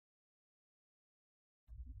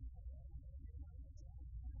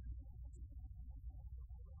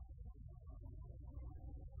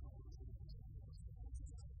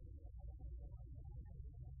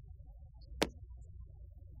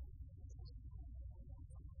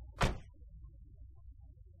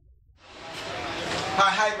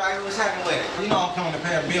What's happening with it? You know I'm coming to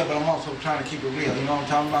pay a bill, but I'm also trying to keep it real. You know what I'm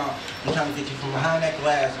talking about? I'm trying to get you from behind that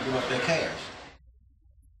glass and give up that cash.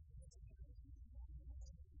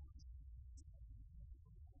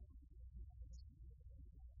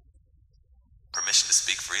 Permission to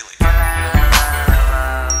speak freely.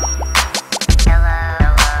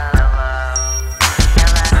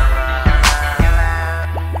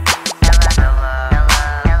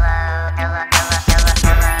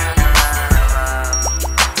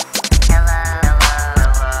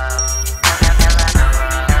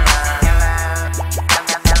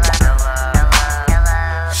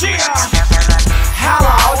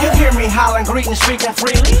 Hollering, greeting, speaking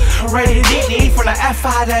freely. Ready to eat from the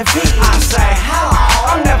F5 to V. I say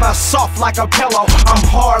hello. I'm never soft like a pillow. I'm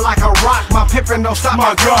hard like a rock. My pippin' don't stop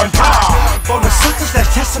my gun power. For the sisters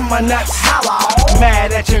that's testing my nuts, hello.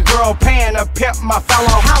 Mad at your girl paying to pimp my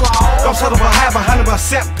fellow. Hello. Don't settle for half 100%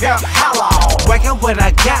 pimp. Hello. Wake up with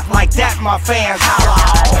a gap like that, my fans. Hello.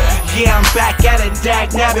 Yeah, I'm back at it,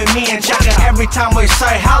 dag nabbing me and Jacka. Every time we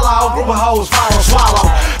say hello, group of hoes follow, swallow.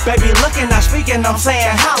 Baby looking, not speaking, I'm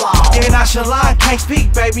saying hello. Yeah, nonchalant, can't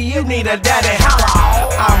speak, baby, you need a daddy, hello.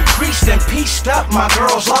 I'm creased and pieced up, my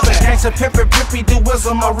girls love it. Gangsta pimpin', pimpy, do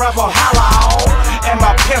wisdom, a rebel, hello. And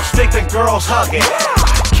my pimp stick, the girls hug it.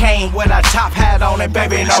 Came with a top hat on it,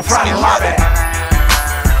 baby, no front, love it.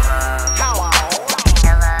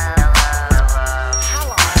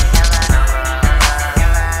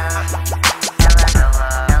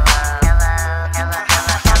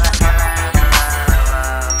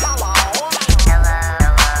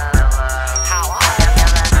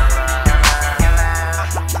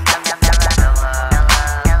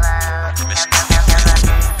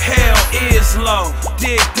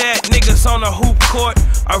 Dig that, niggas on the hoop court.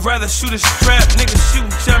 I'd rather shoot a strap, niggas shoot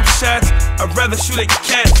jump shots. I'd rather shoot a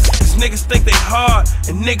cats. These niggas think they hard,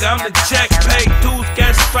 and nigga, I'm the jack. Pay dudes,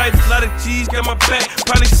 got stripes, a lot of G's got my back.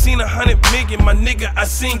 Probably seen 100 million, my nigga, I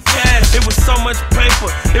seen cash. It was so much paper,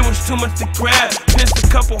 it was too much to grab. Pinched a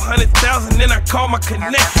couple 100,000, then I called my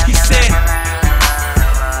connect. He said,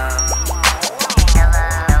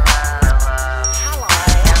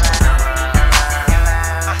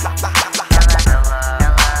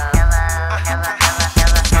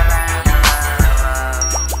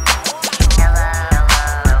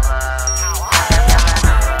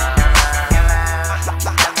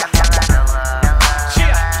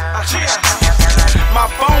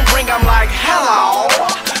 I'm like, hello.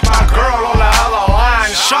 My girl on the other line,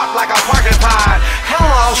 sharp like a porcupine.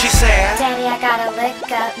 Hello, she said. Daddy, I got a lick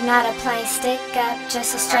up, not a plain stick up,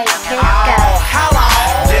 just a straight pick up. Oh, hello.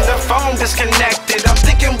 Then the phone disconnected. I'm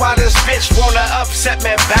thinking why this bitch wanna upset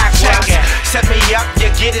me backwards. Set me up, you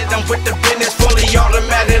get it, I'm with the business fully